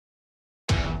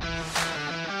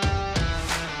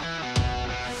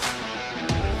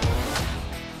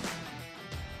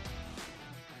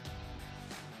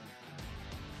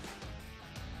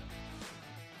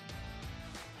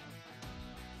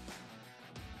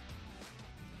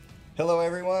Hello,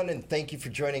 everyone, and thank you for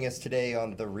joining us today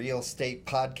on the Real Estate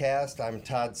Podcast. I'm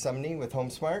Todd Sumney with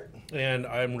HomeSmart. And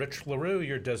I'm Rich LaRue,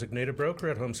 your designated broker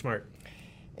at HomeSmart.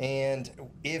 And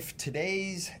if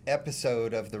today's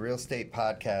episode of the Real Estate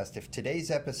Podcast, if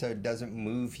today's episode doesn't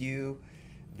move you,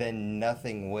 then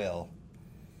nothing will.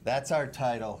 That's our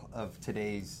title of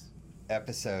today's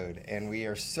episode. And we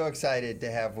are so excited to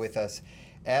have with us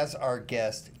as our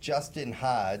guest, Justin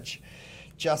Hodge.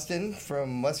 Justin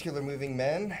from Muscular Moving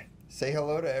Men. Say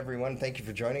hello to everyone. Thank you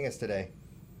for joining us today.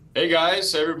 Hey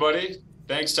guys, everybody.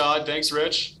 Thanks, Todd. Thanks,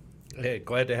 Rich. Hey,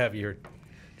 glad to have you here,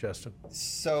 Justin.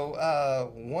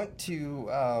 So, want to,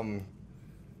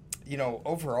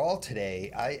 overall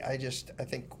today, I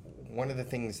think one of the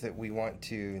things that we want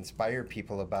to inspire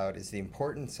people about is the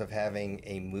importance of having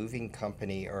a moving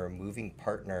company or a moving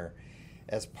partner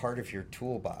as part of your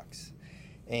toolbox,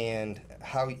 and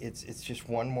how it's just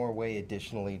one more way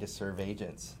additionally to serve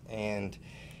agents. And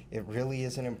it really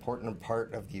is an important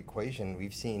part of the equation.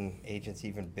 We've seen agents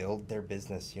even build their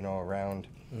business, around,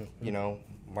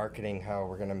 marketing how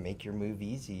we're going to make your move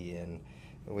easy and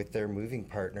with their moving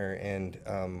partner.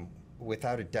 And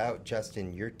without a doubt,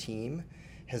 Justin, your team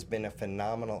has been a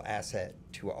phenomenal asset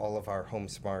to all of our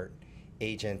HomeSmart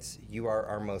agents. You are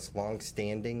our most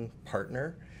long-standing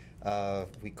partner.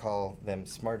 We call them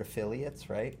smart affiliates,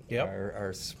 right? Yep.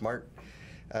 Our smart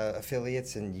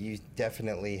affiliates, and you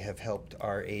definitely have helped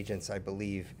our agents, I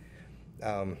believe,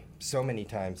 so many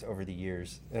times over the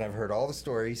years. And I've heard all the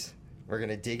stories. We're going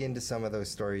to dig into some of those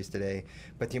stories today.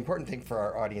 But the important thing for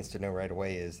our audience to know right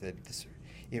away is that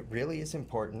it really is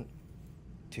important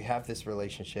to have this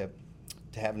relationship,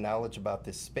 to have knowledge about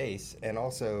this space, and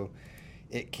also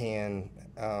it can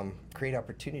create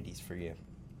opportunities for you.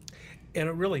 And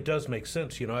it really does make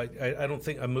sense. I don't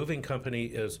think a moving company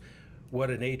is what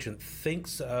an agent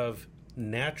thinks of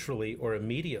naturally or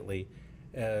immediately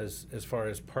as far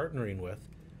as partnering with.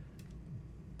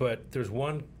 But there's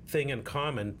one thing in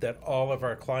common that all of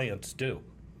our clients do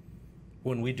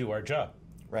when we do our job.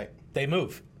 Right. They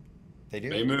move. They do.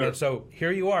 They move. And so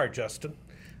here you are, Justin.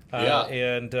 Yeah.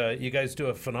 And you guys do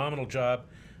a phenomenal job.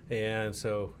 And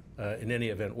so in any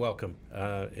event, welcome.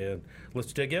 And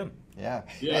let's dig in. Yeah.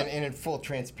 And in full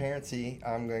transparency,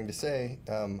 I'm going to say,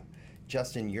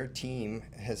 Justin, your team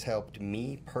has helped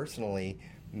me personally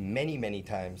many, many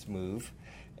times move.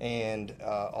 And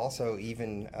also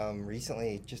even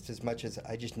recently, just as much as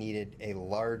I just needed a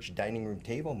large dining room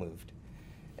table moved.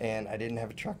 And I didn't have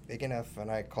a truck big enough, and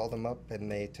I called them up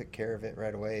and they took care of it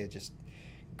right away. Just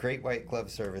great white glove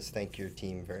service. Thank your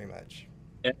team very much.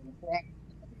 And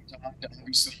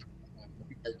obviously,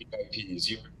 VIPs.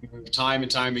 You've moved time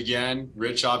and time again.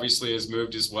 Rich obviously has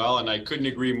moved as well, and I couldn't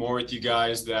agree more with you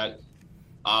guys that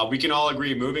we can all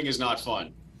agree moving is not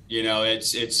fun.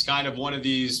 It's kind of one of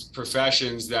these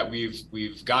professions that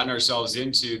we've gotten ourselves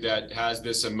into that has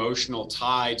this emotional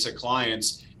tie to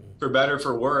clients, for better,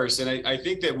 for worse. And I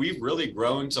think that we've really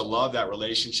grown to love that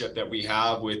relationship that we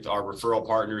have with our referral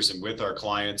partners and with our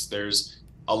clients. There's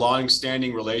a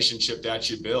long-standing relationship that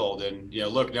you build. And,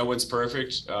 look, no one's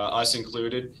perfect, us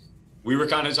included. We were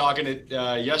kind of talking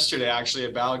yesterday, actually,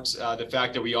 about the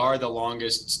fact that we are the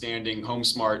longest-standing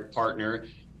HomeSmart partner.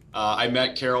 I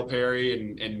met Carol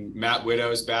Perry and Matt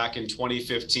Widows back in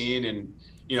 2015. And,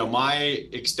 my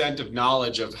extent of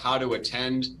knowledge of how to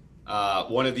attend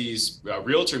one of these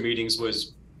realtor meetings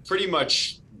was pretty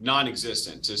much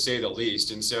non-existent, to say the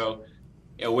least. And so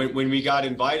when we got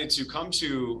invited to come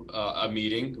to a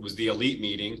meeting, it was the elite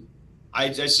meeting, I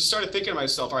just started thinking to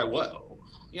myself, all right, what?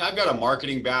 I've got a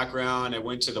marketing background. I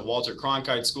went to the Walter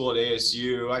Cronkite School at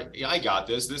ASU. I got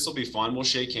this. This will be fun. We'll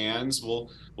shake hands. We'll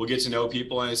get to know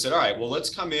people. And I said, all right, well, let's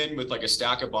come in with like a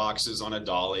stack of boxes on a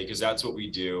dolly, because that's what we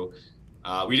do.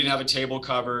 We didn't have a table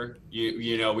cover.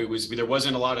 There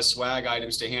wasn't a lot of swag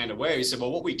items to hand away. We said,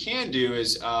 well, what we can do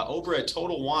is over at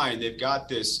Total Wine, they've got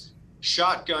this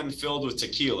shotgun filled with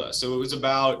tequila. So it was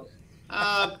about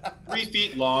 3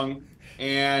 feet long,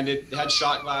 and it had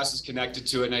shot glasses connected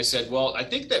to it. And I said, well, I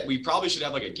think that we probably should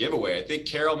have like a giveaway. I think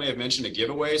Carol may have mentioned a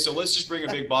giveaway. So let's just bring a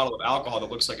big bottle of alcohol that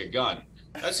looks like a gun.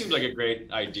 That seems like a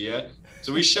great idea.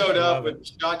 So we showed up with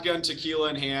shotgun tequila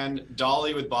in hand,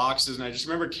 dolly with boxes. And I just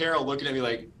remember Carol looking at me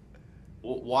like,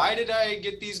 well, why did I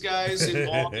get these guys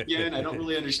involved again? I don't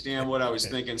really understand what I was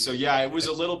thinking. So yeah, it was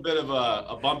a little bit of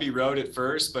a bumpy road at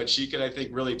first, but she could, I think,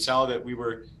 really tell that we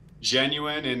were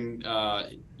genuine and,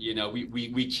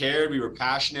 we cared, we were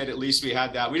passionate. At least we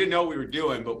had that. We didn't know what we were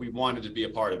doing, but we wanted to be a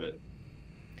part of it.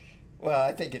 Well,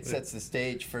 I think it sets the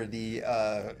stage for the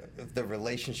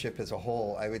relationship as a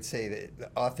whole. I would say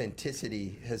that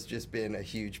authenticity has just been a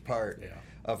huge part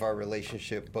of our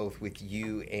relationship, both with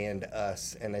you and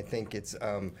us. And I think it's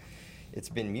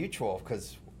been mutual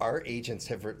because our agents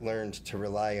have learned to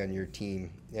rely on your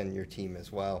team and your team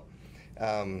as well.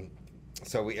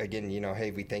 So we, again,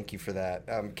 hey, we thank you for that.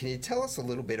 Can you tell us a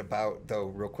little bit about, though,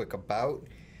 real quick, about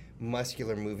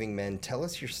Muscular Moving Men? Tell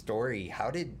us your story. How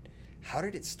did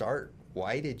it start?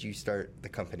 Why did you start the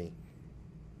company?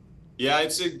 Yeah,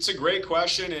 it's a great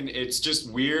question, and it's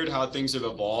just weird how things have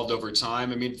evolved over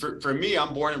time. I mean, for me,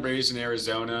 I'm born and raised in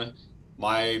Arizona.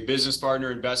 My business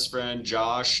partner and best friend,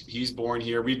 Josh, he's born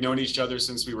here. We've known each other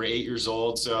since we were 8 years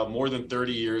old, so more than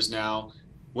 30 years now.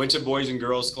 Went to Boys and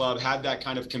Girls Club, had that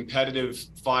kind of competitive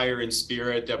fire and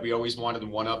spirit that we always wanted to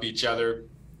one-up each other.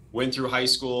 Went through high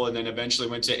school and then eventually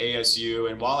went to ASU.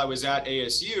 And while I was at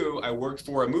ASU, I worked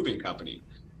for a moving company.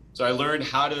 So I learned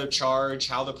how to charge,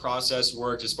 how the process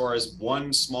worked as far as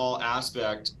one small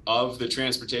aspect of the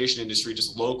transportation industry,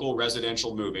 just local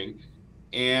residential moving.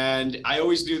 And I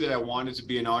always knew that I wanted to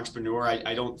be an entrepreneur.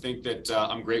 I don't think that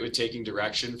I'm great with taking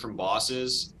direction from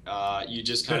bosses. You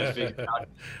just kind of figure out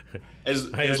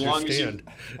as long as you,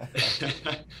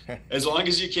 as long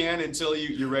as you can until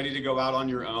you're ready to go out on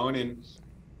your own. And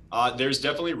there's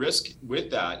definitely risk with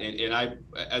that. And I,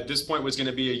 at this point, was going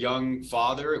to be a young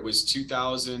father. It was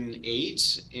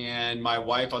 2008. And my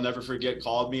wife, I'll never forget,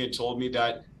 called me and told me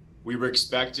that we were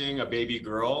expecting a baby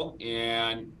girl.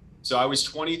 And so I was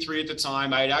 23 at the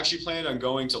time. I had actually planned on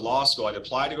going to law school. I'd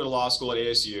applied to go to law school at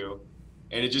ASU.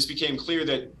 And it just became clear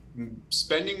that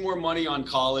spending more money on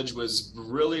college was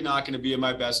really not going to be in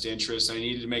my best interest. I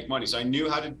needed to make money. So I knew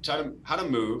how to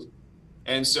move.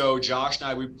 And so Josh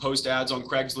and I, we post ads on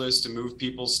Craigslist to move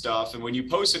people's stuff. And when you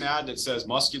post an ad that says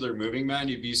Muscular Moving Men,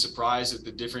 you'd be surprised at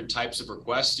the different types of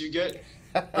requests you get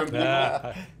from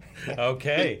people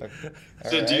okay.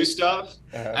 to do stuff.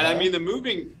 And I mean, the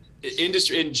moving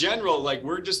industry in general, like,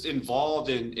 we're just involved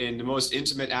in the most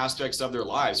intimate aspects of their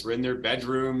lives. We're in their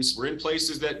bedrooms. We're in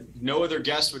places that no other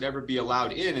guest would ever be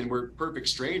allowed in, and we're perfect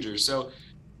strangers. So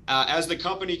as the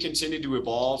company continued to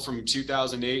evolve from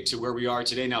 2008 to where we are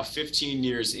today, now 15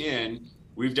 years in,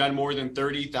 we've done more than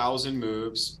 30,000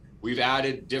 moves. We've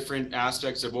added different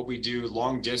aspects of what we do,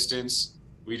 long distance.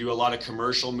 We do a lot of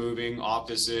commercial moving,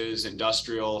 offices,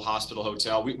 industrial, hospital,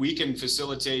 hotel. We can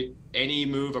facilitate any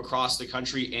move across the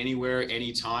country, anywhere,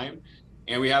 anytime.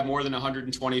 And we have more than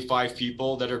 125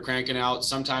 people that are cranking out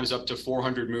sometimes up to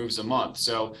 400 moves a month.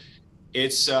 So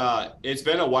it's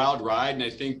been a wild ride. And I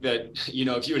think that,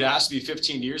 if you had asked me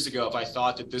 15 years ago if I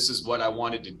thought that this is what I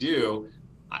wanted to do,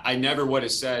 I never would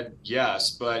have said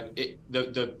yes. But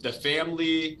the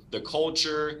family, the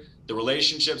culture, the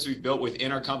relationships we've built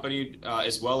within our company,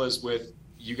 as well as with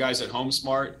you guys at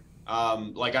HomeSmart,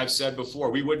 like I've said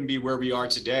before, we wouldn't be where we are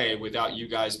today without you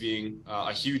guys being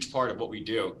a huge part of what we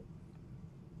do.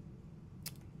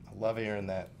 I love hearing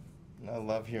that.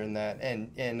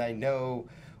 And I know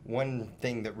one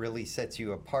thing that really sets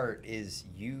you apart is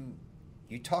you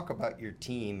talk about your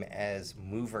team as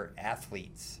mover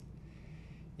athletes.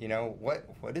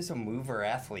 What is a mover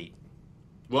athlete?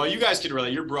 Well, you guys can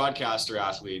relate. You're broadcaster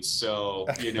athletes, so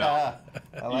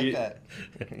I like that.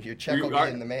 Your check will be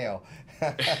in the mail.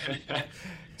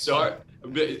 So,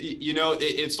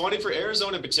 it's funny for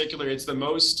Arizona in particular. It's the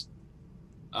most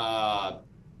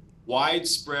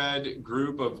widespread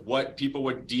group of what people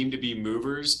would deem to be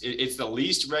movers. It's the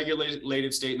least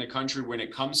regulated state in the country when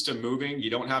it comes to moving. You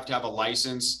don't have to have a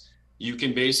license. You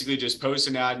can basically just post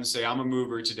an ad and say, I'm a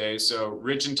mover today. So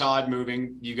Rich and Todd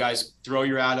Moving, you guys throw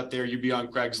your ad up there, you'd be on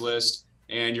Craigslist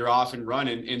and you're off and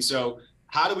running. And so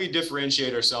how do we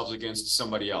differentiate ourselves against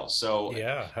somebody else? So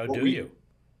yeah, how do you?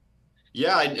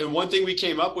 Yeah, and one thing we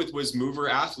came up with was mover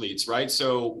athletes, right?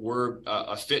 So we're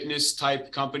a fitness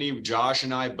type company. Josh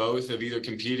and I both have either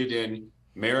competed in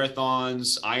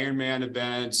marathons, Ironman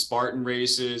events, Spartan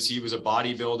races. He was a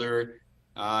bodybuilder.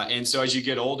 And so as you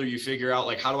get older, you figure out,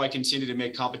 like, how do I continue to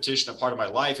make competition a part of my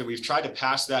life? And we've tried to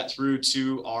pass that through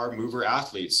to our mover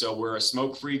athletes. So we're a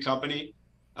smoke-free company.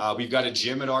 We've got a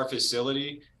gym at our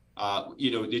facility.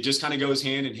 It just kind of goes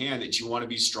hand in hand that you want to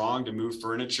be strong to move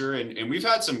furniture. And we've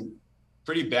had some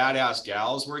pretty badass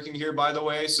gals working here, by the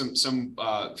way, some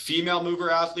female mover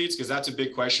athletes, because that's a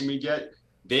big question we get.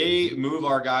 They move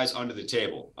our guys under the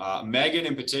table. Megan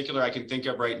in particular, I can think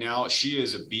of right now, she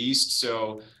is a beast.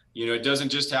 So, it doesn't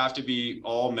just have to be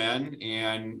all men.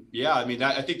 And yeah, I mean,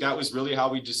 I think that was really how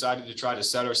we decided to try to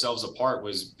set ourselves apart,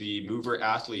 was the mover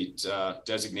athlete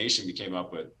designation we came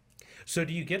up with. So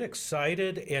do you get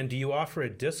excited, and do you offer a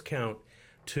discount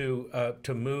to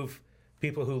move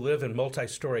people who live in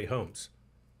multi-story homes?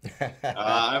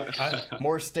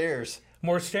 More stairs.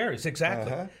 More stairs,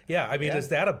 exactly. Uh-huh. Yeah, I mean, Yeah. is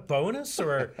that a bonus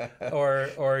or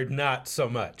not so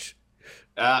much?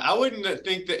 I wouldn't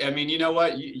think that. I mean, you know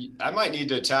what? I might need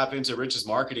to tap into Rich's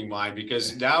marketing mind,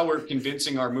 because now we're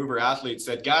convincing our mover athletes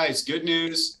that, guys, good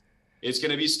news. It's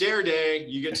going to be stair day.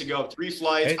 You get to go up 3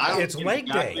 flights. I don't It's think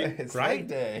leg day, It's right? leg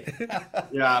day.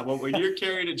 Yeah, well, when you're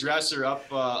carrying a dresser up,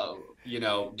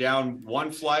 down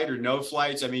 1 flight or no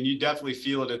flights, I mean, you definitely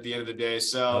feel it at the end of the day.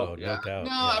 So, Oh, no doubt, no,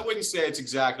 yeah. I wouldn't say it's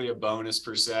exactly a bonus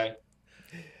per se.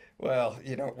 Well,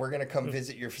 we're going to come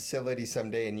visit your facility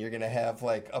someday, and you're going to have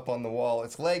like up on the wall,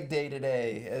 it's leg day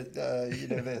today.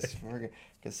 This. We're going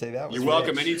to say that was You're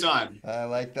welcome Rich. anytime. I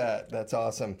like that. That's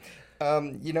awesome. I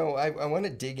want to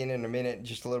dig in a minute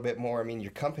just a little bit more. I mean, your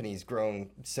company's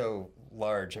grown so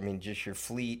large. I mean, just your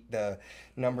fleet, the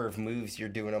number of moves you're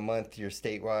doing a month, your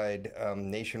statewide,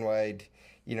 nationwide,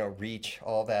 reach,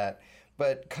 all that.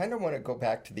 But kind of want to go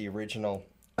back to the original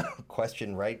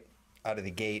question right out of the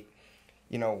gate.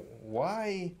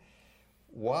 Why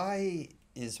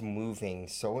is moving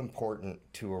so important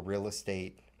to a real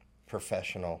estate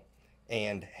professional,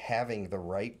 and having the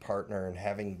right partner and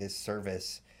having this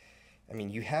service? I mean,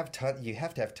 you have to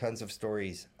have tons of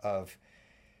stories of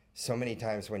so many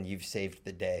times when you've saved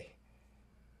the day.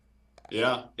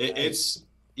 Yeah, it's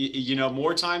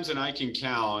more times than I can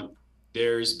count.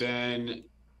 There's been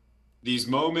these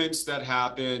moments that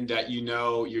happen that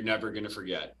you're never going to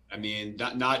forget. I mean,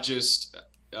 not just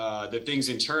the things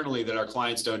internally that our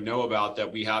clients don't know about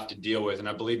that we have to deal with.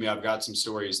 And believe me, I've got some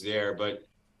stories there. But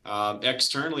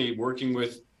externally, working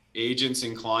with agents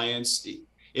and clients,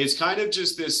 it's kind of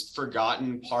just this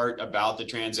forgotten part about the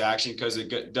transaction, because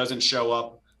it doesn't show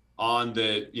up on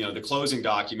the closing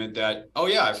document that, oh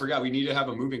yeah, I forgot we need to have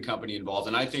a moving company involved.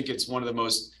 And I think it's one of the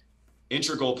most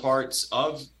integral parts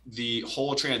of the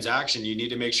whole transaction. You need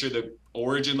to make sure the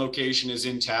origin location is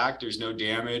intact, there's no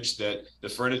damage, that the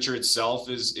furniture itself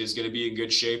is going to be in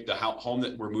good shape, the home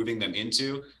that we're moving them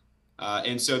into.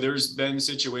 And so there's been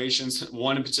situations,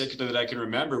 one in particular that I can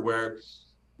remember, where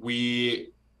we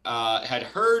had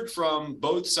heard from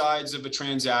both sides of the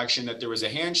transaction that there was a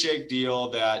handshake deal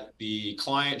that the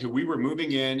client who we were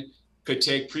moving in could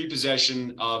take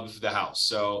pre-possession of the house.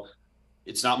 So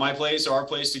it's not my place or our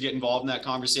place to get involved in that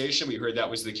conversation. We heard that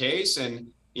was the case. And,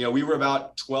 we were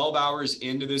about 12 hours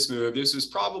into this move. This was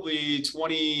probably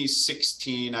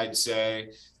 2016, I'd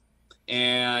say.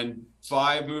 And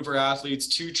 5 mover athletes,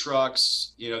 2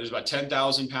 trucks, there's about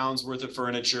 10,000 pounds worth of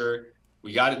furniture.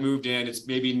 We got it moved in. It's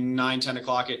maybe 9, 10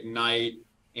 o'clock at night.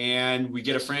 And we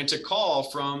get a frantic call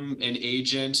from an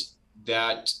agent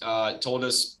that told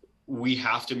us we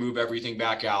have to move everything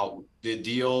back out. The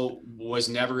deal was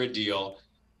never a deal.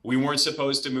 We weren't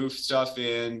supposed to move stuff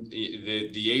in.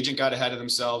 The agent got ahead of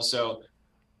themselves. So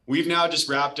we've now just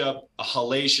wrapped up a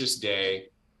hellacious day,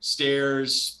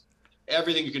 stairs,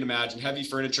 everything you can imagine, heavy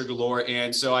furniture galore.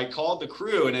 And so I called the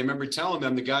crew, and I remember telling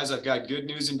them, the guys, I've got good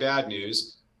news and bad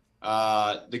news.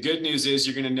 The good news is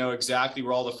you're going to know exactly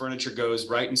where all the furniture goes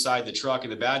right inside the truck.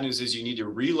 And the bad news is you need to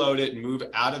reload it and move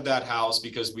out of that house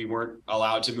because we weren't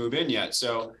allowed to move in yet.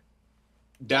 So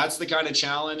that's the kind of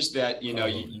challenge that,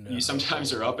 you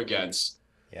sometimes are up against.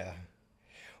 Yeah.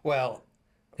 Well,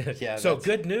 yeah. So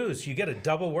good news, you get a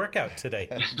double workout today.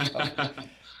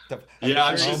 Yeah,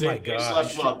 I'm Oh sure my they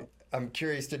gosh. slept well. I'm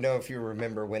curious to know if you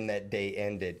remember when that day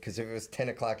ended, because if it was 10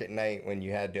 o'clock at night when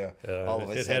you had to all of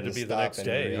a it sudden had to be the stop next and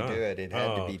day, redo huh? it, it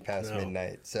had to Oh, be past no.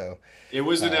 midnight. So, It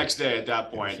was the next day at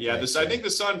that point. Yeah, next I day. think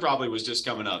the sun probably was just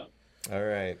coming up. all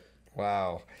right.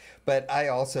 Wow. But I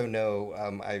also know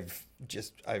I've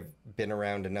been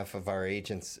around enough of our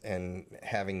agents and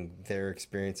having their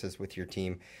experiences with your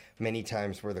team many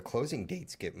times where the closing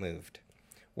dates get moved,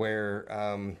 where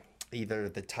either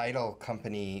the title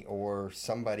company or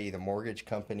somebody, the mortgage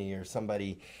company or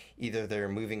somebody, either they're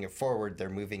moving it forward, they're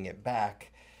moving it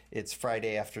back. It's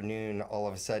Friday afternoon, all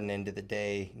of a sudden, end of the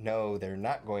day. No, they're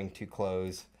not going to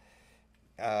close.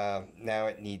 Now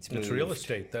it needs moved. It's real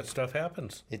estate. That stuff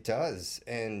happens. It does.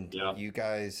 And Yeah. you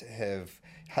guys have,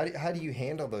 how do you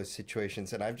handle those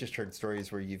situations? And I've just heard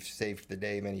stories where you've saved the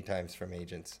day many times from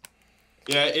agents.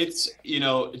 Yeah, it's,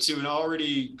 to an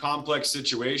already complex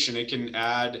situation, it can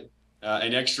add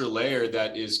an extra layer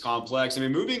that is complex. I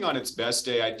mean, moving on its best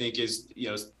day, I think is,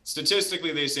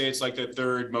 statistically, they say it's like the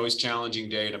 3rd most challenging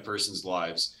day in a person's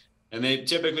lives. And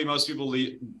most people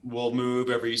will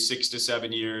move every 6 to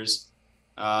 7 years.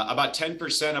 About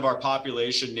 10% of our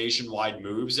population nationwide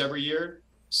moves every year.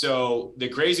 So the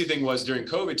crazy thing was during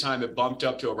COVID time, it bumped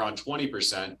up to around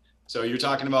 20%. So you're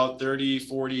talking about 30,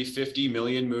 40, 50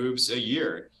 million moves a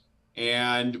year.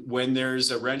 And when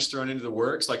there's a wrench thrown into the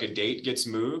works, like a date gets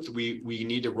moved, we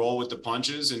need to roll with the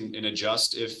punches and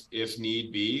adjust if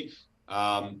need be.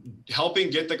 Helping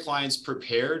get the clients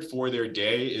prepared for their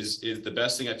day is the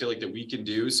best thing I feel like that we can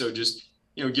do. So just,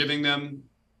 giving them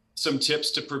some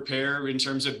tips to prepare in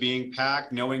terms of being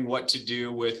packed, knowing what to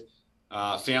do with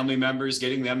family members,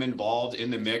 getting them involved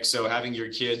in the mix. So having your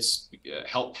kids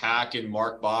help pack and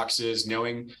mark boxes,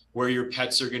 knowing where your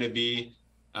pets are going to be,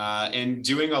 and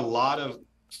doing a lot of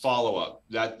follow-up.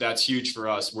 That's huge for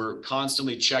us. We're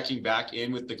constantly checking back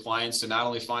in with the clients to not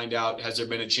only find out, has there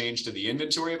been a change to the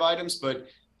inventory of items, but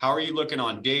how are you looking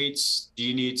on dates? Do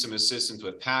you need some assistance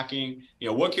with packing?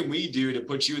 What can we do to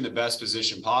put you in the best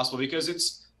position possible? Because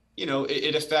it's,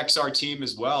 it affects our team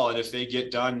as well. And if they get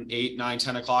done 8, 9,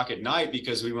 10 o'clock at night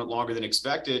because we went longer than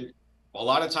expected, a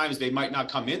lot of times they might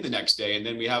not come in the next day. And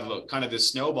then we have a kind of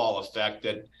this snowball effect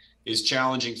that is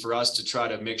challenging for us to try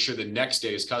to make sure the next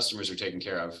day's customers are taken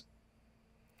care of.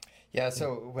 Yeah,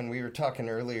 so when we were talking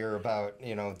earlier about,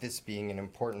 this being an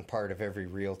important part of every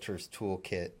realtor's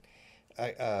toolkit,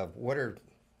 what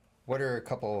are a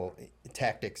couple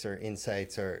tactics or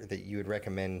insights that you would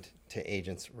recommend to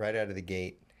agents right out of the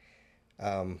gate?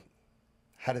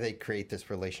 How do they create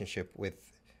this relationship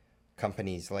with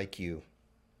companies like you?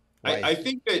 I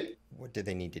think that what do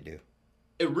they need to do?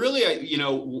 It really,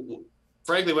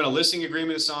 frankly, when a listing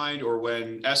agreement is signed or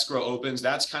when escrow opens,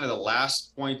 that's kind of the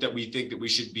last point that we think that we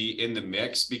should be in the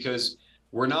mix, because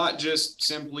we're not just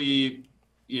simply,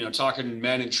 talking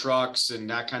men and trucks and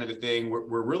that kind of a thing.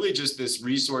 We're really just this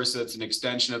resource that's an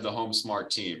extension of the HomeSmart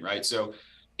team, right? So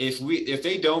if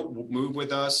they don't move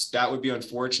with us, that would be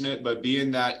unfortunate. But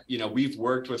being that, we've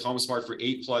worked with HomeSmart for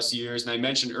 8+ years, and I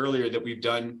mentioned earlier that we've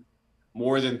done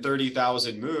more than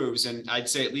 30,000 moves, and I'd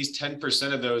say at least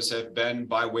 10% of those have been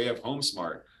by way of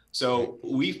HomeSmart. So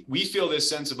we feel this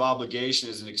sense of obligation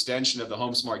as an extension of the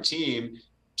HomeSmart team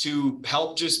to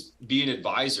help just be an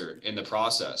advisor in the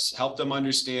process, help them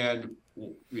understand,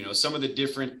 some of the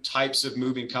different types of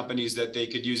moving companies that they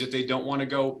could use if they don't want to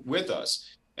go with us.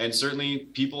 And certainly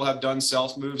people have done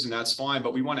self moves, and that's fine,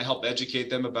 but we want to help educate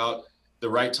them about the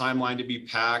right timeline to be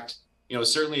packed.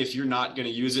 Certainly if you're not going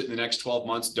to use it in the next 12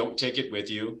 months, don't take it with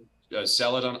you.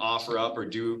 Sell it on OfferUp or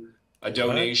do a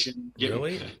donation.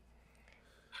 Really?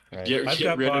 Right. I've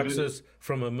got boxes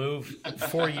from a move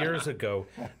 4 years ago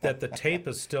that the tape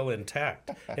is still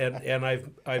intact, and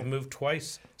I've moved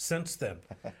twice since then.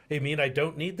 You mean I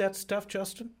don't need that stuff,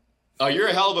 Justin? Oh, you're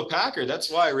a hell of a packer. That's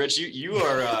why, Rich. You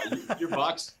are your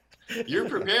box. You're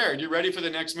prepared. You're ready for the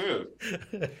next move.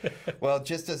 Well,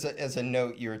 just as a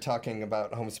note, you were talking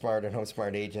about HomeSmart and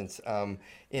HomeSmart agents.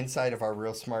 Inside of our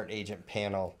Real Smart Agent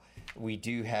panel, we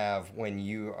do have, when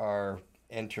you are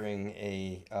entering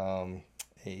a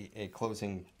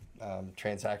closing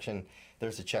transaction,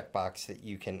 there's a checkbox that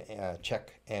you can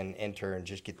check and enter and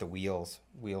just get the wheels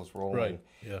rolling. Right.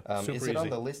 Yeah. Super is it easy. on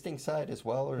the listing side as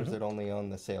well, or is it only on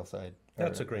the sale side?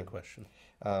 That's a great question.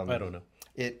 I don't know.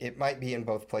 It might be in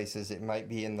both places. It might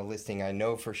be in the listing. I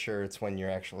know for sure it's when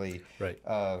you're actually Right.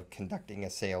 Conducting a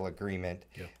sale agreement.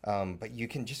 Yeah. But you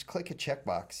can just click a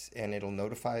checkbox and it'll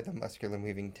notify the Muscular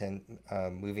Moving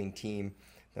team,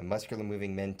 the Muscular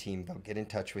Moving Men team. They'll get in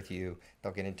touch with you.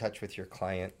 They'll get in touch with your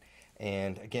client.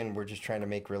 And again, we're just trying to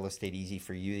make real estate easy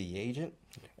for you, the agent.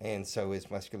 And so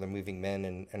is Muscular Moving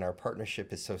Men. And our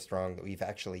partnership is so strong that we've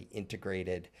actually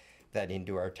integrated that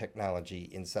into our technology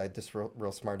inside this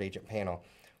Real Smart Agent panel,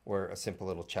 where a simple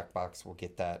little checkbox will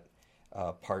get that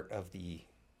part of the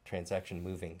transaction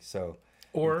moving. So,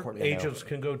 or agents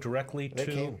can go directly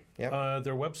to Yep.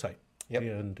 their website Yep.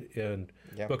 and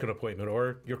Yep. book an appointment,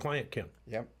 or your client can.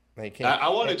 Yep, they can. I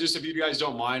want to just, if you guys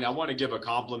don't mind, I want to give a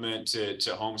compliment to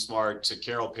HomeSmart, to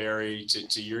Carol Perry,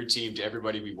 to your team, to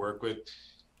everybody we work with.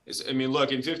 I mean,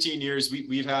 look, in 15 years,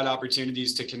 we've had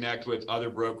opportunities to connect with other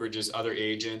brokerages, other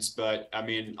agents. But I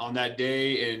mean, on that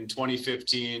day in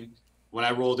 2015, when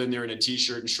I rolled in there in a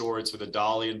t-shirt and shorts with a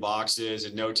dolly and boxes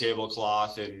and no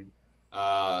tablecloth, and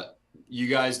you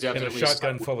guys definitely And a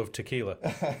shotgun full of tequila.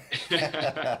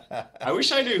 I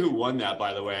wish I knew who won that,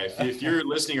 by the way. If you're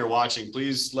listening or watching,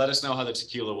 please let us know how the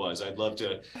tequila was. I'd love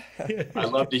to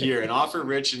hear, and offer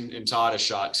Rich and Todd a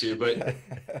shot too. But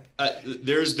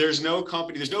there's no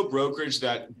company, there's no brokerage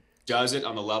that does it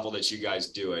on the level that you guys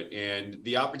do it. And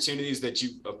the opportunities that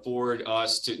you afford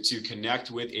us to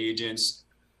connect with agents,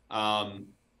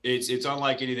 it's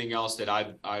unlike anything else that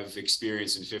I've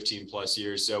experienced in 15+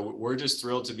 years. So we're just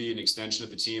thrilled to be an extension of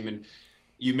the team. And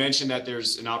you mentioned that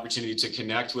there's an opportunity to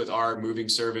connect with our moving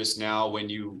service now when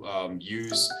you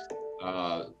use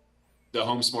the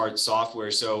HomeSmart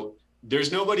software. So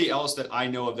there's nobody else that I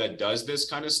know of that does this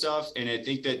kind of stuff. And I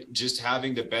think that just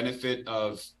having the benefit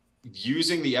of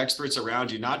using the experts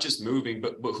around you, not just moving,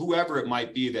 but whoever it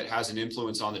might be that has an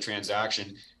influence on the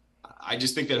transaction. I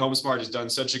just think that HomeSmart has done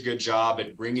such a good job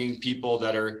at bringing people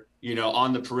that are,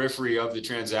 on the periphery of the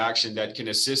transaction that can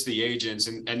assist the agents.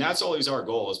 And that's always our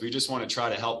goal, is we just want to try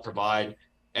to help provide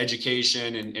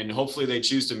education, and hopefully they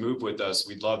choose to move with us.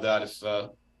 We'd love that if,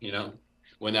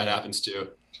 when that happens too.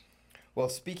 Well,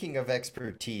 speaking of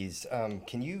expertise,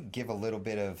 can you give a little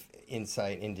bit of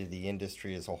insight into the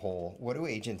industry as a whole? What do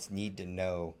agents need to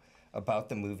know about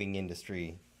the moving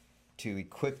industry to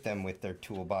equip them with their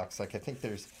toolbox? Like, I think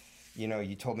there's,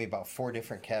 you told me about 4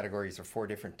 different categories or 4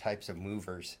 different types of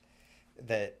movers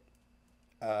that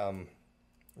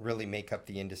really make up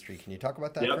the industry. Can you talk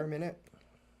about that Yep. for a minute?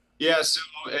 Yeah, so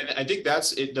and I think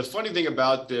that's it. The funny thing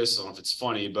about this, I don't know if it's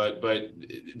funny, but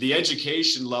the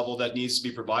education level that needs to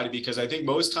be provided, because I think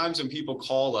most times when people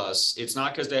call us, it's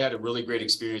not because they had a really great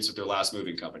experience with their last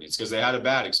moving company. It's because they had a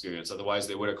bad experience. Otherwise,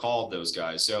 they would have called those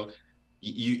guys. So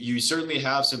you certainly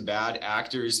have some bad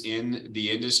actors in the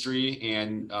industry,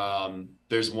 and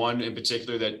there's one in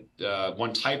particular that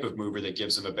one type of mover that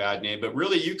gives them a bad name. But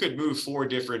really, you could move 4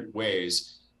 different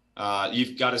ways.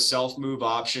 You've got a self-move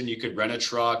option. You could rent a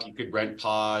truck. You could rent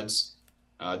pods.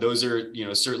 Those are,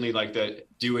 certainly like the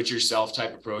do-it-yourself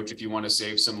type approach if you want to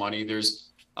save some money.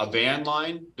 There's a van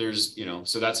line. There's,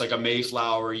 so that's like a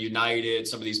Mayflower, United,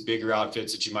 some of these bigger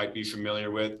outfits that you might be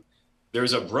familiar with.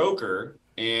 There's a broker,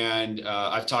 and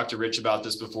I've talked to Rich about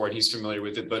this before, and he's familiar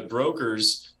with it. But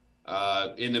brokers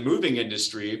in the moving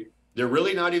industry, they're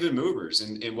really not even movers.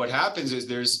 And what happens is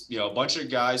there's, a bunch of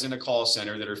guys in a call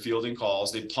center that are fielding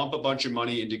calls. They pump a bunch of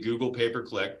money into Google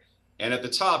pay-per-click. And at the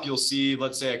top, you'll see,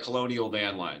 let's say, a Colonial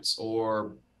Van Lines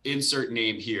or insert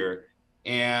name here.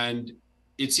 And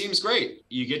it seems great.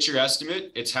 You get your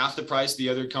estimate. It's half the price the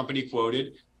other company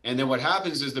quoted. And then what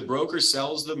happens is the broker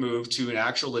sells the move to an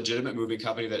actual legitimate moving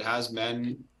company that has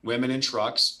men, women, and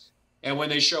trucks. And when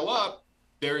they show up,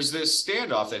 there's this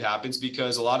standoff that happens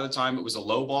because a lot of the time it was a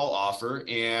low ball offer,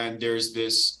 and there's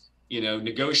this,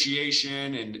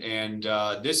 negotiation, and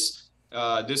this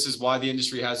is why the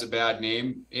industry has a bad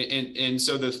name. And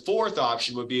so the 4th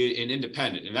option would be an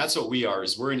independent, and that's what we are.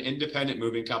 Is we're an independent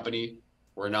moving company.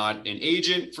 We're not an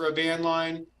agent for a van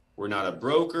line. We're not a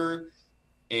broker.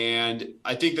 And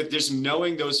I think that just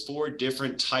knowing those 4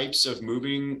 different types of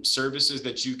moving services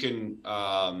that you can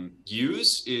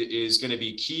use is going to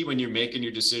be key when you're making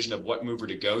your decision of what mover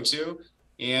to go to.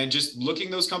 And just looking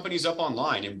those companies up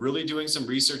online and really doing some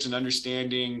research and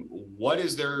understanding what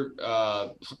is their,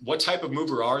 what type of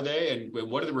mover are they,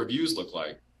 and what do the reviews look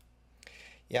like?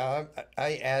 Yeah,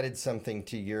 I added something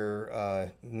to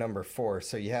your number 4.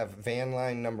 So you have van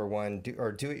line number 1,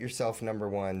 do-it-yourself number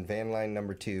 1, van line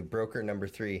number 2, broker number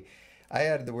 3. I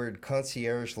added the word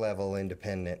concierge level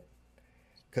independent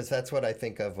because that's what I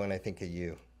think of when I think of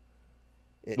you.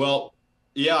 Well,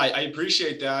 yeah, I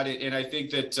appreciate that. And I think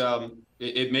that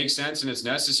it makes sense and it's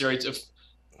necessary.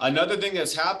 Another thing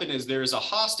that's happened is there's a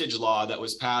hostage law that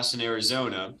was passed in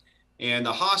Arizona. And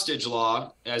the hostage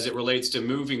law, as it relates to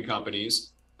moving companies,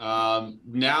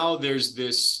 now there's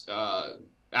this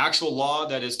actual law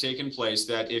that has taken place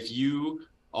that if you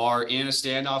are in a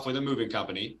standoff with a moving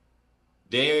company,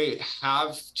 they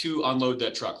have to unload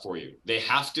that truck for you. They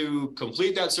have to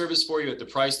complete that service for you at the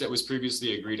price that was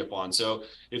previously agreed upon. So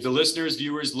if the listeners,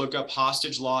 viewers look up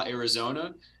hostage law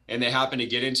Arizona, and they happen to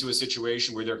get into a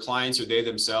situation where their clients or they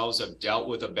themselves have dealt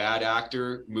with a bad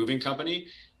actor moving company,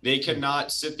 they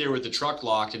cannot sit there with the truck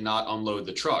locked and not unload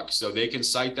the truck. So they can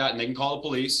cite that and they can call the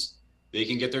police. They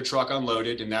can get their truck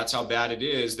unloaded. And that's how bad it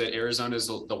is that Arizona is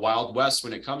the Wild West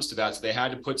when it comes to that. So they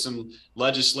had to put some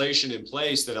legislation in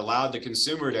place that allowed the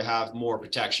consumer to have more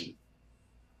protection.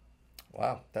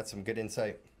 Wow, that's some good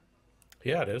insight.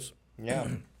 Yeah, it is. Yeah.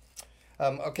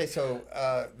 Okay, so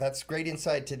that's great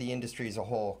insight to the industry as a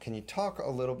whole. Can you talk a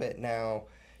little bit now,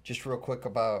 just real quick,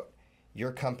 about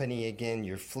your company again,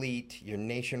 your fleet, your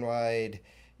nationwide,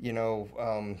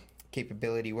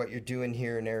 capability, what you're doing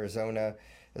here in Arizona,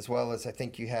 as well as I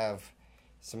think you have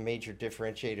some major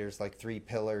differentiators, like 3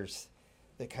 pillars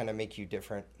that kind of make you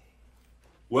different.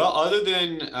 Well, other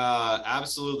than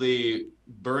absolutely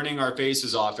burning our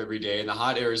faces off every day in the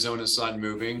hot Arizona sun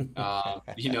moving,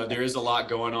 there is a lot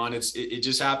going on. It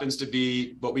just happens to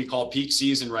be what we call peak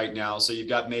season right now. So you've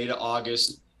got May to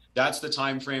August. That's the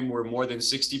time frame where more than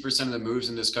 60% of the moves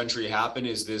in this country happen,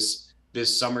 is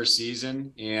this summer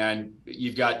season. And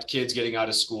you've got kids getting out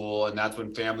of school, and that's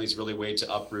when families really wait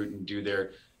to uproot and do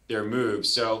their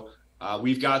moves. So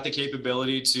We've got the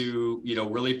capability to,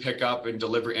 really pick up and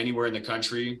deliver anywhere in the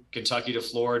country, Kentucky to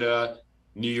Florida,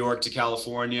 New York to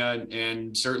California,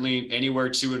 and certainly anywhere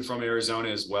to and from Arizona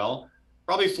as well.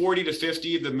 Probably 40 to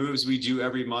 50 of the moves we do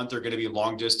every month are going to be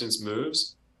long distance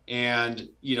moves. And,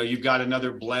 you've got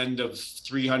another blend of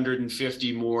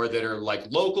 350 more that are like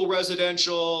local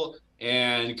residential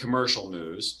and commercial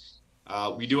moves.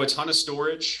 We do a ton of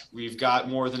storage. We've got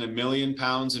more than 1 million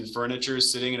pounds in furniture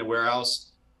sitting in a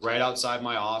warehouse right outside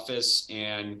my office.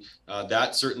 And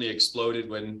that certainly exploded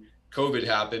when COVID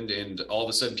happened, and all of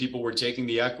a sudden people were taking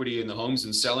the equity in the homes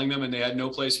and selling them, and they had no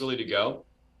place really to go.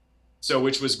 So,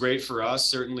 which was great for us.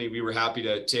 Certainly, we were happy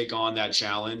to take on that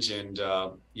challenge. And,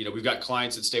 we've got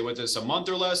clients that stay with us a month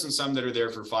or less and some that are there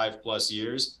for 5+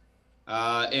 years.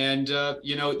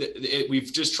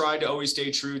 We've just tried to always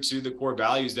stay true to the core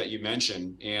values that you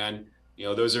mentioned. And,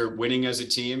 those are winning as a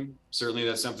team. Certainly,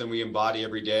 that's something we embody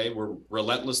every day. We're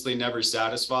relentlessly never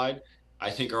satisfied. I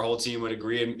think our whole team would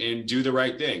agree, and do the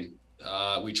right thing.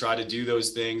 We try to do those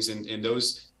things, and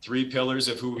those 3 pillars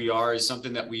of who we are is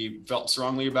something that we felt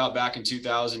strongly about back in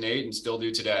 2008 and still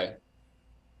do today.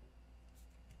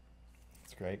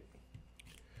 That's great.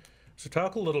 So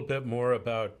talk a little bit more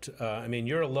about,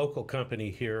 you're a local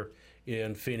company here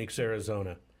in Phoenix,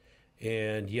 Arizona,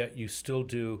 and yet you still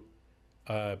do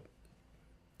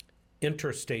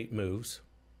interstate moves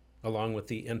along with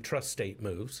the intrastate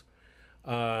moves.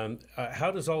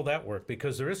 How does all that work?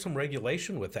 Because there is some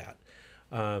regulation with that.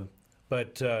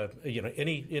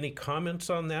 Any comments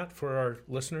on that for our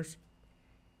listeners?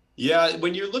 Yeah,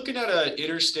 when you're looking at an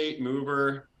interstate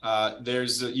mover,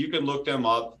 you can look them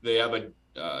up. They have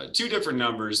 2 different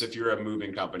numbers if you're a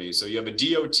moving company. So you have a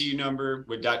DOT number,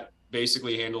 that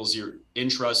basically handles your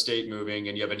intrastate moving,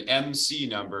 and you have an MC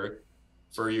number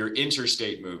for your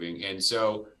interstate moving. And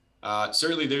so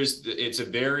certainly it's a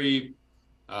very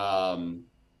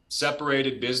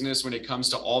separated business when it comes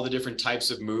to all the different types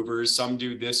of movers. Some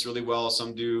do this really well,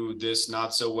 some do this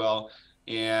not so well.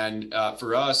 And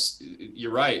for us,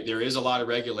 you're right, there is a lot of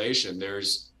regulation.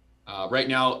 There's right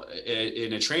now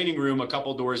in a training room a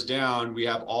couple doors down, we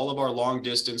have all of our long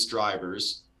distance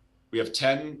drivers. We have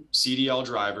 10 CDL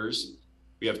drivers.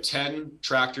 We have 10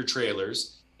 tractor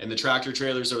trailers. And the tractor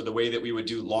trailers are the way that we would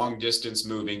do long distance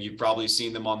moving. You've probably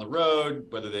seen them on the road,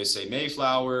 whether they say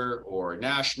Mayflower or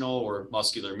National or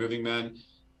Muscular Moving Men.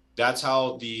 That's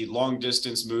how the long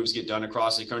distance moves get done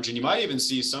across the country. And you might even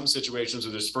see some situations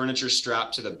where there's furniture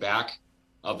strapped to the back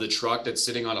of the truck that's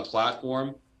sitting on a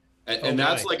platform. And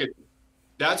that's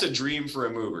that's a dream for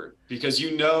a mover, because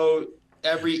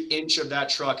every inch of that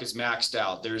truck is maxed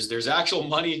out. There's actual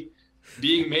money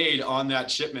being made on that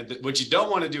shipment. What you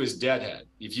don't want to do is deadhead.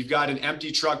 If you've got an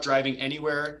empty truck driving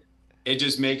anywhere, it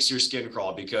just makes your skin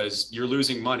crawl because you're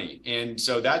losing money. And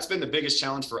so that's been the biggest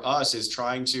challenge for us, is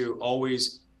trying to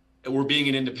we're being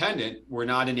an independent. We're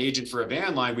not an agent for a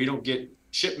van line. We don't get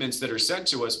shipments that are sent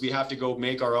to us. We have to go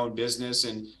make our own business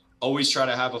and always try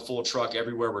to have a full truck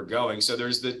everywhere we're going. So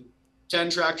there's the 10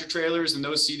 tractor trailers and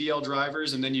those CDL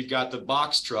drivers. And then you've got the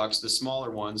box trucks, the smaller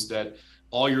ones that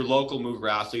all your local mover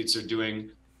athletes are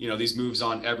doing, these moves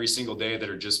on every single day that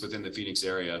are just within the Phoenix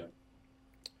area.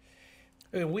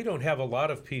 And we don't have a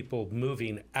lot of people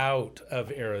moving out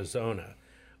of Arizona,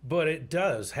 but it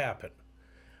does happen.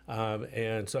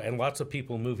 And lots of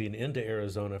people moving into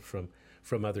Arizona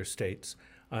from other states.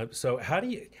 So how do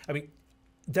you,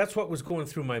 that's what was going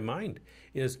through my mind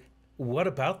is, what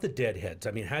about the deadheads?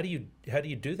 How do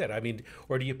you do that?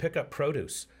 Or do you pick up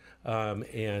produce?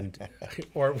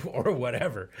 Or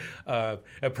whatever.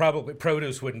 And probably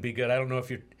produce wouldn't be good. I don't know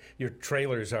if your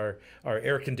trailers are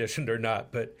air conditioned or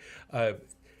not, but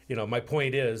my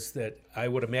point is that I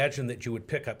would imagine that you would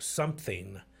pick up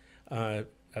something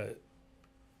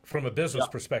from a business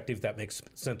perspective. That makes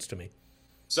sense to me.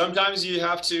 Sometimes you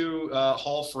have to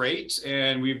haul freight,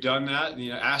 and we've done that.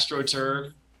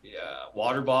 AstroTurf,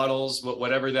 water bottles,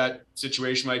 whatever that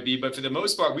situation might be. But for the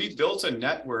most part, we've built a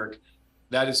network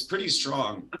that is pretty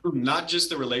strong. Not just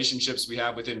the relationships we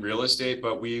have within real estate,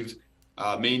 but we've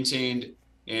maintained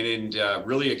and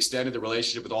really extended the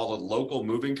relationship with all the local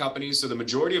moving companies. So the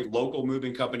majority of local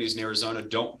moving companies in Arizona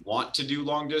don't want to do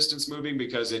long distance moving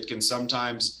because it can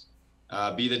sometimes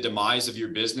be the demise of your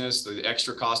business, the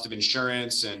extra cost of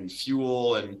insurance and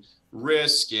fuel and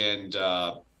risk and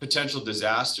potential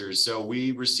disasters. So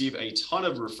we receive a ton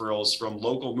of referrals from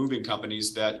local moving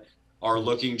companies that are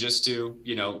looking just to,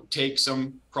 take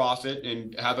some profit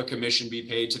and have a commission be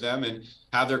paid to them and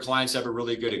have their clients have a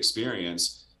really good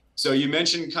experience. So you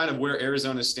mentioned kind of where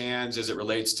Arizona stands as it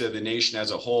relates to the nation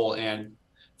as a whole. And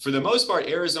for the most part,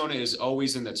 Arizona is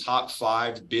always in the top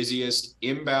 5 busiest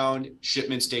inbound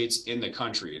shipment states in the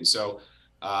country. And so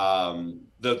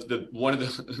the one of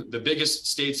the biggest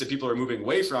states that people are moving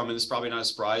away from, and it's probably not a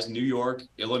surprise, New York,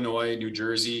 Illinois, New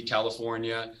Jersey,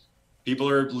 California. People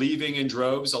are leaving in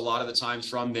droves a lot of the times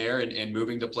from there and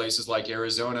moving to places like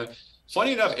Arizona.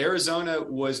 Funny enough, Arizona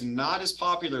was not as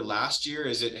popular last year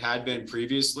as it had been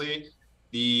previously.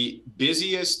 The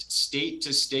busiest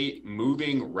state-to-state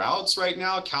moving routes right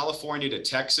now, California to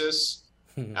Texas,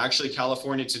 actually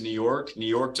California to New York, New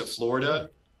York to Florida,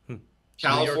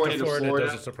 California New York to Florida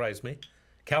doesn't surprise me.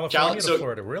 California to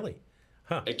Florida, really?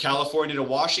 Huh. California to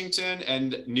Washington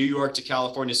and New York to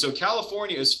California. So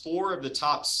California is 4 of the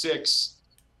top 6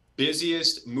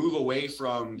 busiest move away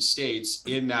from states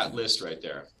in that list right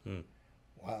there.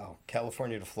 Wow,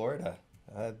 California to Florida.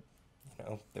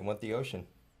 They want the ocean.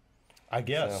 I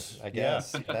guess. So, I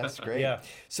guess. Yeah. That's great. Yeah.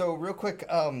 So real quick,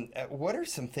 what are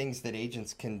some things that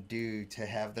agents can do to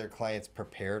have their clients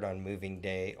prepared on moving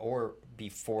day or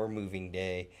before moving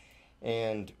day?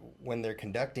 And when they're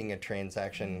conducting a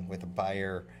transaction with a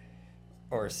buyer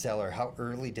or a seller, how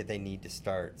early do they need to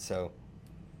start? So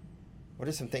what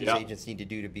are some things agents need to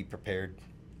do to be prepared?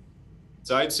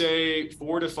 So I'd say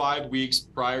 4 to 5 weeks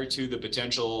prior to the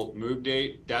potential move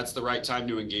date, that's the right time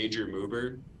to engage your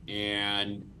mover.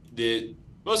 And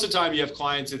most of the time you have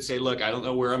clients that say, look, I don't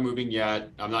know where I'm moving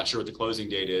yet. I'm not sure what the closing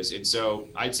date is. And so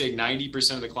I'd say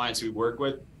 90% of the clients we work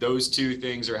with, those 2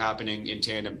 things are happening in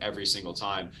tandem every single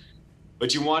time.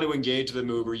 But you want to engage the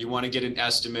mover. You want to get an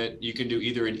estimate. You can do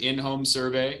either an in-home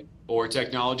survey, or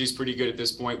technology is pretty good at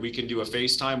this point. We can do a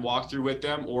FaceTime walkthrough with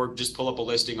them, or just pull up a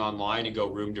listing online and go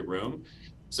room to room.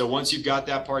 So once you've got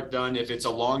that part done, if it's a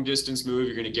long distance move,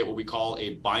 you're going to get what we call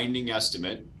a binding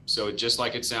estimate. So just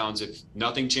like it sounds, if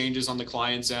nothing changes on the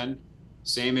client's end,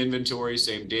 same inventory,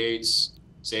 same dates,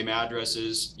 same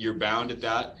addresses, you're bound at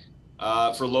that.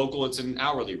 For local, it's an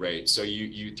hourly rate. So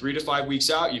you 3 to 5 weeks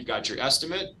out, you've got your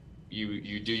estimate.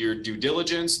 You do your due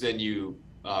diligence, then you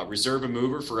reserve a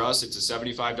mover. For us, it's a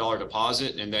 $75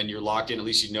 deposit, and then you're locked in. At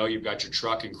least you know you've got your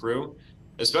truck and crew.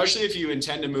 Especially if you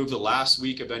intend to move the last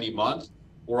week of any month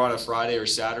or on a Friday or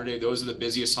Saturday, those are the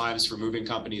busiest times for moving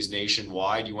companies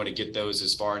nationwide. You want to get those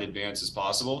as far in advance as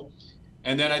possible.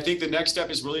 And then I think the next step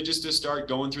is really just to start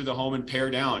going through the home and pare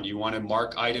down. You want to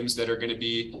mark items that are going to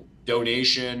be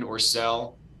donation or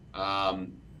sell.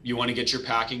 You want to get your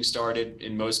packing started.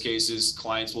 In most cases,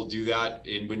 clients will do that.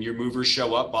 And when your movers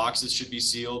show up, boxes should be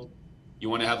sealed.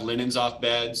 You want to have linens off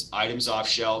beds, items off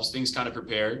shelves, things kind of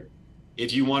prepared.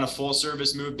 If you want a full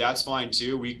service move, that's fine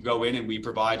too. We go in and we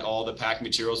provide all the packing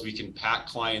materials. We can pack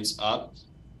clients up.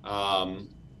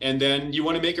 And then you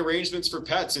want to make arrangements for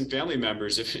pets and family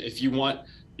members. If you want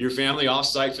your family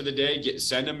off-site for the day,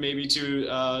 send them maybe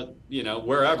to,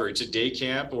 wherever, to day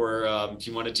camp, or if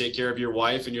you want to take care of your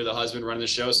wife and you're the husband running the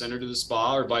show, send her to the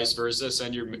spa, or vice versa,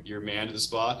 send your man to the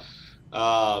spa.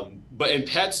 But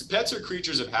pets are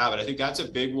creatures of habit. I think that's a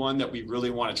big one that we really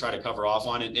want to try to cover off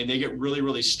on. And they get really,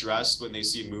 really stressed when they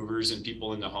see movers and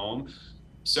people in the home.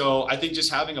 So I think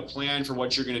just having a plan for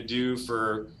what you're going to do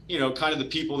for, kind of the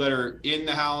people that are in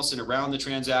the house and around the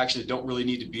transaction that don't really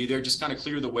need to be there, just kind of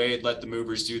clear the way and let the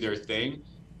movers do their thing.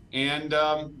 And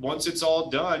once it's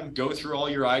all done, go through all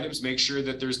your items, make sure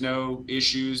that there's no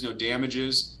issues, no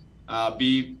damages.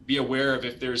 Be aware of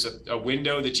if there's a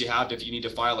window that you have if you need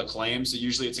to file a claim. So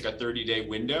usually it's like a 30-day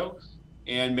window,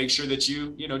 and make sure that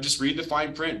you just read the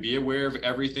fine print, be aware of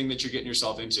everything that you're getting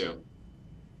yourself into.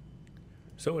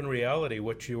 So in reality,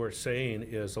 what you are saying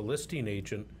is a listing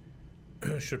agent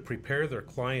should prepare their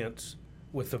clients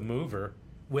with a mover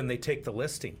when they take the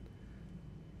listing.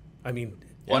 I mean,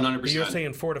 100%. You're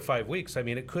saying 4 to 5 weeks. I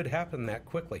mean, it could happen that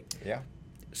quickly. Yeah.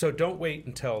 So don't wait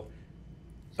until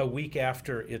a week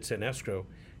after it's in escrow.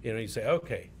 You say,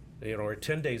 okay, or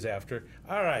 10 days after.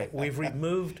 All right, we've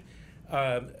removed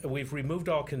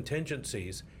all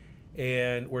contingencies,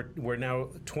 and we're now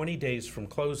 20 days from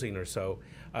closing or so.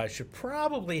 I should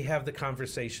probably have the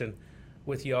conversation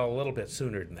with y'all a little bit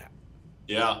sooner than that.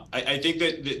 Yeah, I think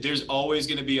that there's always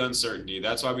going to be uncertainty.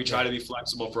 That's why we try to be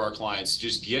flexible for our clients.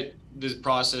 Just get the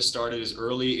process started as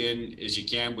early in as you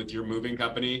can with your moving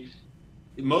company.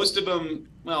 Most of them,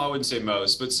 well, I wouldn't say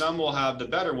most, but some will have, the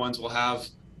better ones will have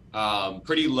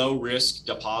pretty low risk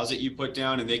deposit you put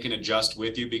down, and they can adjust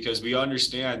with you because we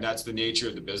understand that's the nature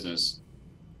of the business.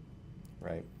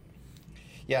 Right.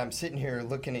 Yeah, I'm sitting here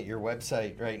looking at your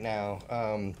website right now.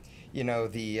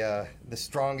 The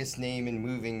strongest name in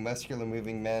moving, muscular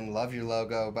moving men. Love your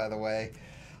logo, by the way.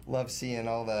 Love seeing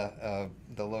all the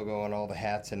logo on all the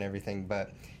hats and everything.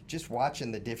 But just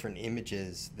watching the different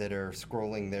images that are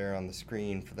scrolling there on the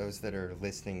screen, for those that are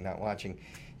listening, not watching,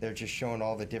 they're just showing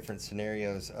all the different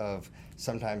scenarios of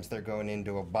sometimes they're going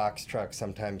into a box truck,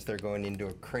 sometimes they're going into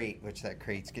a crate, which that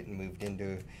crate's getting moved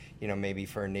into, maybe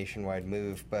for a nationwide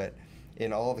move. But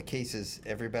in all the cases,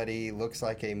 everybody looks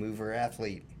like a mover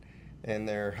athlete, and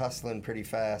they're hustling pretty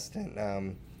fast.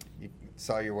 And you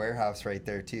saw your warehouse right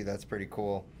there too. That's pretty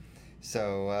cool.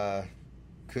 So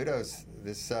kudos.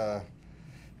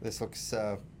 This looks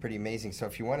pretty amazing. So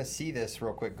if you want to see this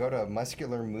real quick, go to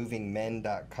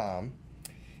muscularmovingmen.com.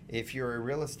 If you're a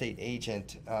real estate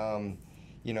agent,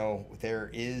 there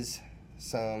is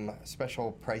some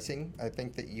special pricing, I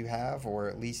think, that you have, or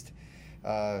at least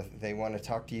they want to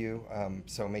talk to you.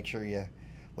 So make sure you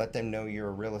let them know you're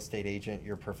a real estate agent,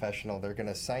 you're a professional. They're going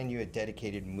to assign you a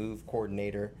dedicated move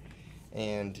coordinator.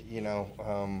 And,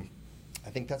 I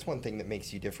think that's one thing that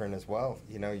makes you different as well.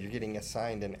 You're getting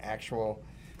assigned an actual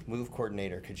move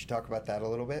coordinator. Could you talk about that a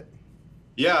little bit?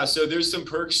 Yeah, so there's some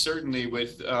perks certainly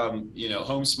with,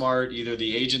 HomeSmart, either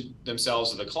the agent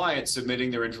themselves or the client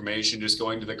submitting their information, just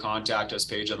going to the contact us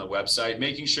page on the website,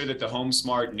 making sure that the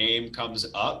HomeSmart name comes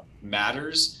up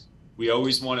matters. We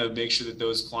always want to make sure that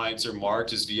those clients are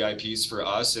marked as VIPs for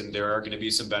us, and there are going to be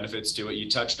some benefits to it.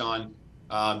 You touched on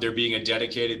there being a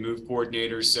dedicated move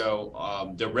coordinator.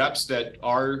 So the reps that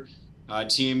our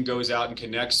team goes out and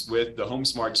connects with the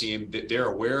HomeSmart team, they're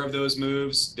aware of those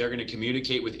moves. They're going to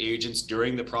communicate with agents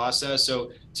during the process.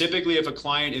 So typically if a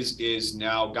client is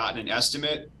now gotten an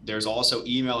estimate, there's also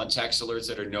email and text alerts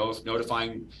that are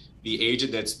notifying the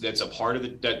agent that's a part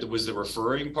of that was the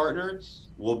referring partner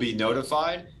will be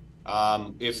notified.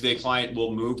 If the client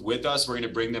will move with us, we're going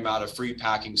to bring them out a free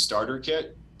packing starter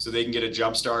kit so they can get a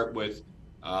jump start with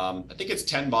I think it's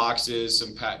 10 boxes,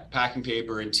 some packing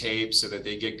paper and tape so that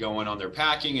they get going on their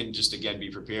packing and just, again,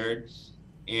 be prepared.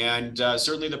 And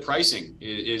certainly the pricing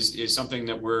is something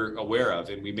that we're aware of,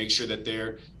 and we make sure that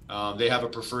they have a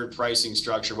preferred pricing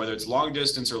structure, whether it's long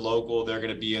distance or local, they're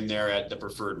going to be in there at the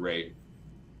preferred rate.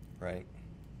 Right.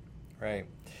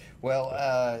 Well,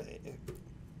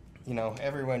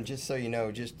 everyone, just so you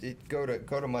know, go to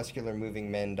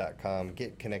muscularmovingmen.com,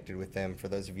 get connected with them. For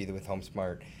those of you that with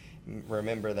HomeSmart,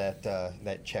 remember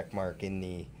that check mark in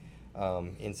the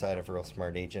inside of Real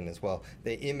Smart Agent as well.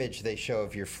 The image they show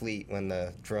of your fleet when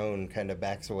the drone kind of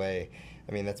backs away,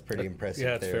 I mean, that's pretty impressive.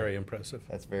 Yeah, it's very impressive.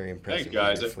 That's very impressive. Thanks,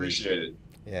 guys. I appreciate it.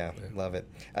 Yeah, love it.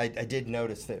 I did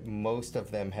notice that most of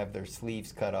them have their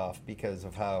sleeves cut off because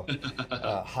of how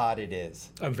hot it is.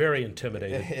 I'm very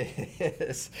intimidated. It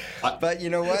is. But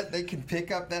you know what? They can pick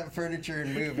up that furniture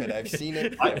and move it. I've seen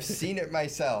it. I've seen it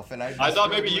myself. And I thought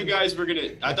maybe you guys were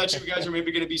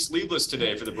maybe gonna be sleeveless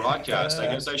today for the broadcast. I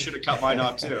guess I should have cut mine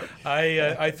off too.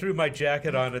 I threw my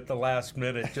jacket on at the last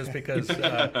minute just because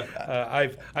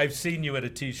I've seen you in a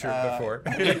t-shirt before.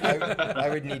 I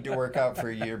would need to work out for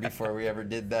a year before we ever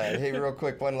did that. Hey, real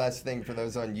quick, one last thing for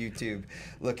those on YouTube,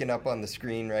 looking up on the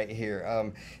screen right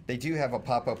here. They do have a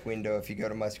pop-up window if you go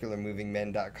to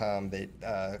muscularmovingmen.com.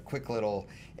 That quick little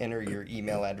enter your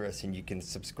email address and you can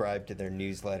subscribe to their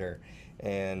newsletter.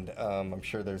 And I'm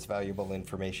sure there's valuable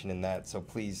information in that. So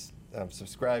please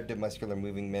subscribe to Muscular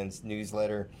Moving Men's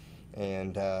newsletter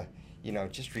and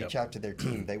just reach out to their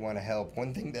team. They want to help.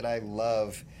 One thing that I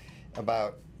love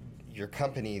about your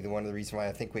company, one of the reasons why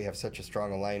I think we have such a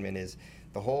strong alignment is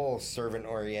the whole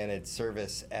servant-oriented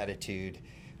service attitude.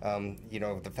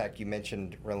 The fact you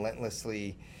mentioned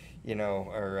relentlessly,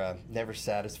 or never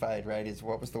satisfied, right?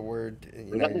 What was the word?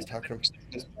 You're talking about,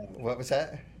 what was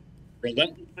that?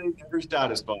 Relentlessly never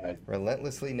satisfied.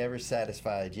 Relentlessly never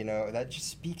satisfied. That just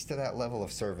speaks to that level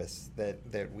of service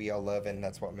that we all love, and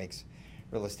that's what makes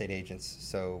real estate agents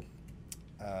so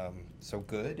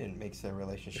good and makes their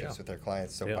relationships with their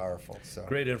clients so powerful. So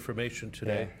great information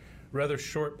today. Yeah. Rather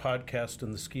short podcast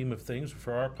in the scheme of things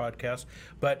for our podcast,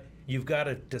 but you've got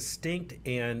a distinct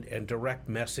and direct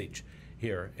message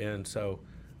here. And so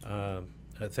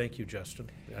thank you,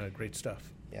 Justin. Great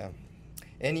stuff. Yeah.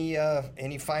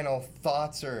 Any final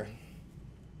thoughts or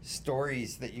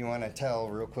stories that you want to tell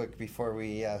real quick before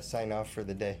we sign off for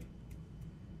the day?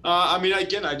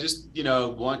 Again, I just,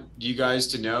 want you guys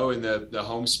to know, and the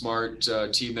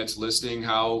HomeSmart team that's listening,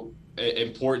 how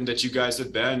important that you guys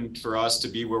have been for us to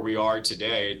be where we are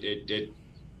today.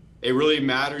 It really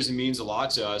matters and means a lot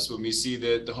to us when we see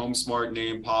the HomeSmart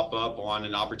name pop up on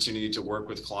an opportunity to work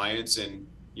with clients, and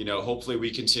hopefully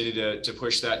we continue to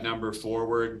push that number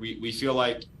forward. We feel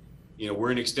like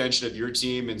we're an extension of your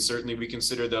team, and certainly we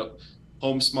consider the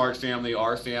HomeSmart family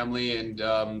our family, and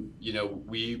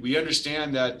we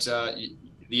understand that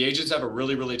the agents have a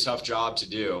really, really tough job to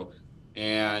do.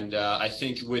 And I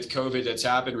think with COVID that's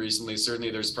happened recently,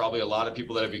 certainly there's probably a lot of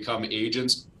people that have become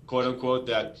agents, quote unquote,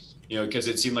 that, because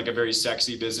it seemed like a very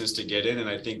sexy business to get in. And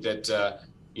I think that,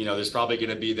 there's probably going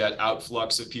to be that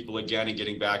outflux of people again and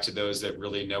getting back to those that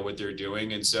really know what they're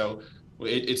doing. And so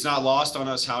it's not lost on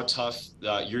us how tough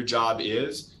your job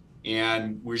is.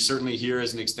 And we're certainly here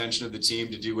as an extension of the team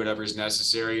to do whatever is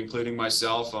necessary, including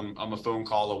myself. I'm a phone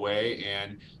call away,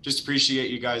 and just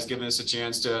appreciate you guys giving us a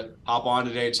chance to hop on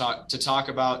today to talk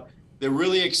about the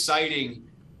really exciting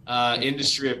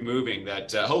industry of moving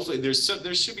that hopefully there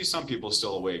should be some people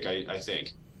still awake, I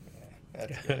think.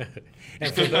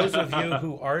 And for those of you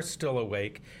who are still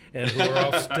awake and who are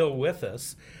all still with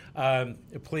us,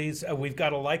 please, we've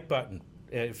got a like button.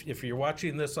 If you're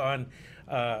watching this on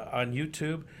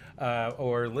YouTube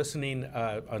or listening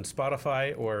on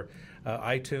Spotify or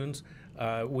iTunes,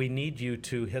 we need you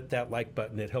to hit that like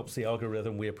button. It helps the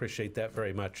algorithm. We appreciate that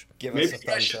very much. Give us a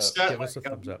thumbs up. Give us a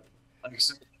thumbs up.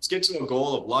 Let's get to a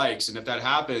goal of likes, and if that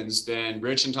happens, then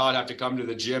Rich and Todd have to come to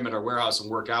the gym at our warehouse and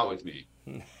work out with me.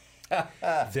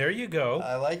 There you go.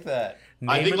 I like that.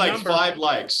 I think like 5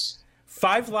 likes.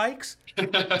 5 likes?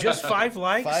 Just 5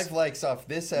 likes? 5 likes off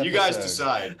this episode. You guys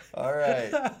decide. All right.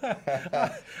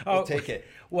 We'll take it.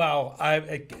 Well,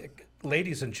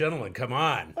 ladies and gentlemen, come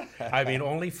on. I mean,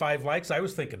 only 5 likes? I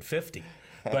was thinking 50.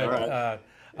 But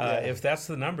if that's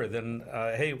the number, then,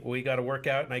 hey, we got to work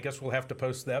out, and I guess we'll have to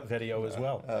post that video as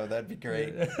well. Oh, that'd be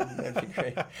great. That'd be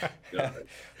great.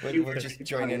 We'll just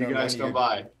join in on you guys come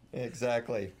by.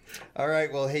 Exactly. All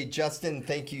right. Well, hey, Justin,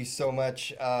 thank you so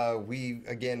much. We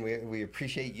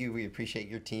appreciate you. We appreciate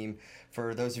your team.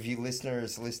 For those of you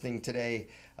listeners listening today,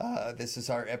 this is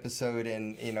our episode.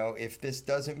 And, if this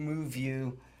doesn't move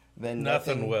you, then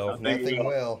nothing will. Nothing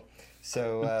will.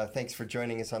 So thanks for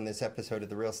joining us on this episode of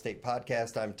the Real Estate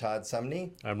Podcast. I'm Todd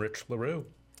Sumney. I'm Rich LaRue.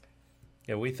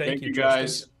 Yeah, we thank you,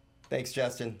 guys. Justin. Thanks,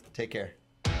 Justin. Take care.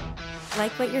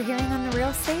 Like what you're hearing on The Real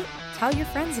Estate? Tell your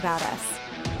friends about us.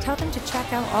 Tell them to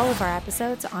check out all of our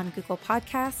episodes on Google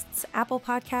Podcasts, Apple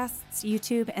Podcasts,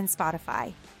 YouTube, and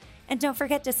Spotify. And don't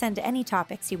forget to send any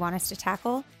topics you want us to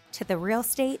tackle to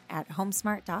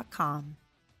therealestate@homesmart.com.